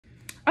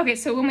Okay,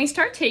 so when we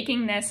start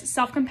taking this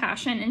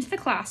self-compassion into the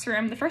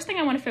classroom, the first thing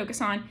I want to focus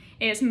on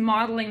is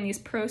modeling these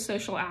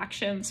pro-social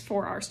actions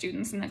for our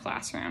students in the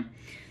classroom.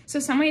 So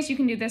some ways you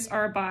can do this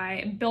are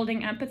by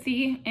building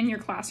empathy in your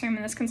classroom,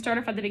 and this can start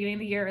off at the beginning of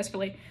the year as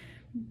really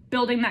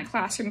building that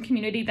classroom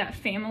community, that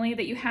family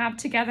that you have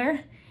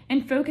together,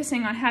 and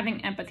focusing on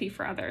having empathy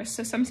for others.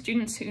 So some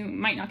students who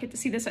might not get to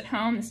see this at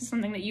home, this is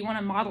something that you want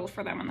to model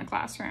for them in the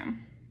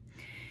classroom.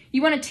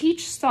 You want to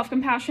teach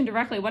self-compassion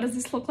directly. What does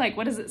this look like?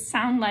 What does it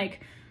sound like?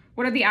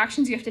 What are the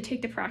actions you have to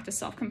take to practice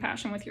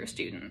self-compassion with your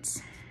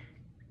students?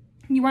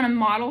 You want to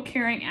model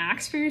caring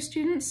acts for your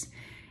students,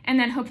 and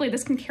then hopefully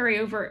this can carry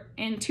over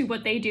into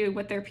what they do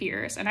with their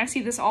peers. And I see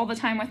this all the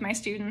time with my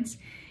students,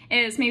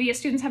 is maybe a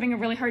student's having a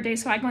really hard day,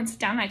 so I go and sit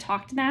down and I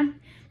talk to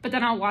them, but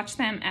then I'll watch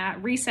them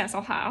at recess.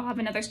 I'll have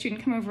another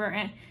student come over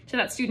and to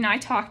that student I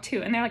talked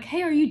to, and they're like,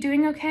 hey, are you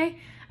doing okay?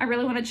 I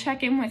really want to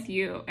check in with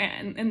you,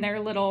 and in their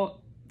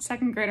little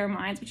second grader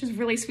minds, which is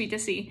really sweet to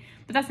see.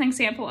 But that's an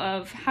example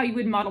of how you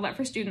would model that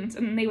for students,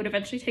 and they would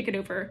eventually take it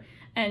over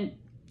and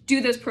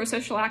do those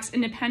pro-social acts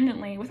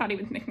independently without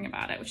even thinking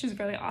about it, which is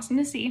really awesome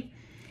to see.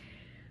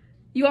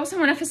 You also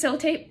want to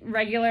facilitate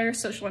regular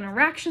social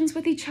interactions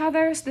with each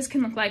other. So this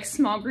can look like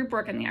small group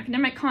work in the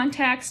academic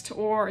context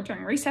or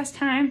during recess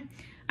time.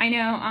 I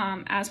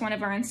know as one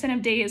of our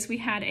incentive days, we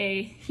had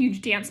a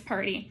huge dance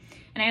party,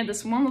 and I had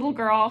this one little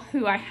girl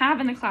who I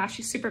have in the class.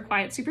 She's super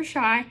quiet, super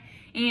shy,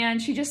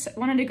 and she just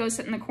wanted to go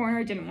sit in the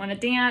corner, didn't want to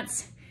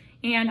dance.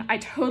 And I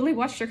totally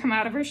watched her come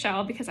out of her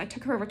shell because I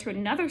took her over to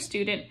another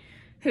student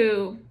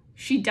who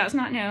she does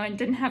not know and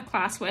didn't have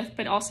class with,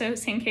 but also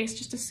same case,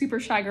 just a super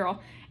shy girl.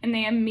 And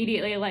they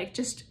immediately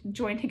just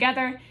joined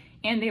together,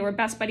 and they were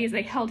best buddies.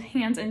 They held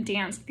hands and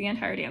danced the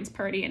entire dance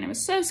party, and it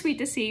was so sweet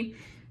to see.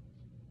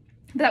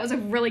 That was a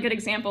really good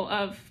example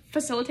of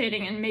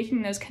facilitating and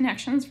making those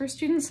connections for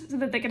students so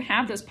that they can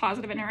have those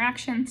positive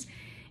interactions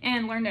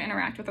and learn to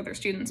interact with other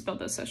students, build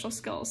those social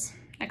skills,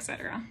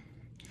 etc.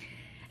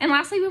 And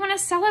lastly, we want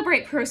to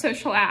celebrate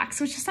pro-social acts,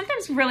 which is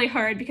sometimes really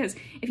hard because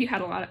if you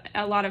had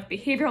a lot of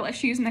behavioral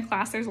issues in the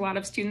class, there's a lot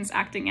of students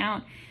acting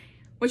out.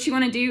 What you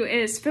want to do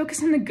is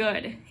focus on the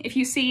good. If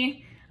you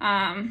see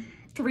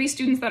 3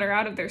 students that are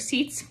out of their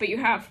seats, but you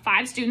have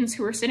 5 students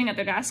who are sitting at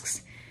their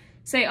desks,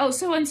 say, oh,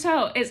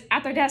 so-and-so is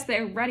at their desk,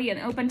 they're ready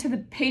and open to the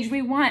page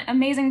we want,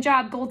 amazing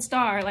job, gold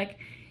star.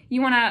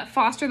 You want to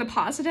foster the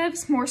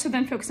positives more so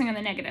than focusing on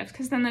the negatives,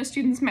 because then those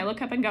students might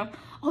look up and go,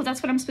 oh,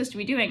 that's what I'm supposed to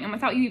be doing. And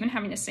without you even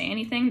having to say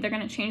anything, they're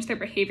going to change their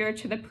behavior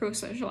to the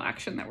pro-social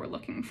action that we're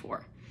looking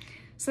for.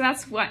 So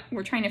that's what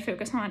we're trying to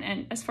focus on,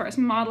 and as far as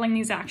modeling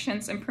these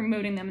actions and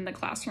promoting them in the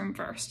classroom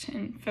first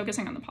and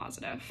focusing on the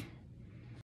positive.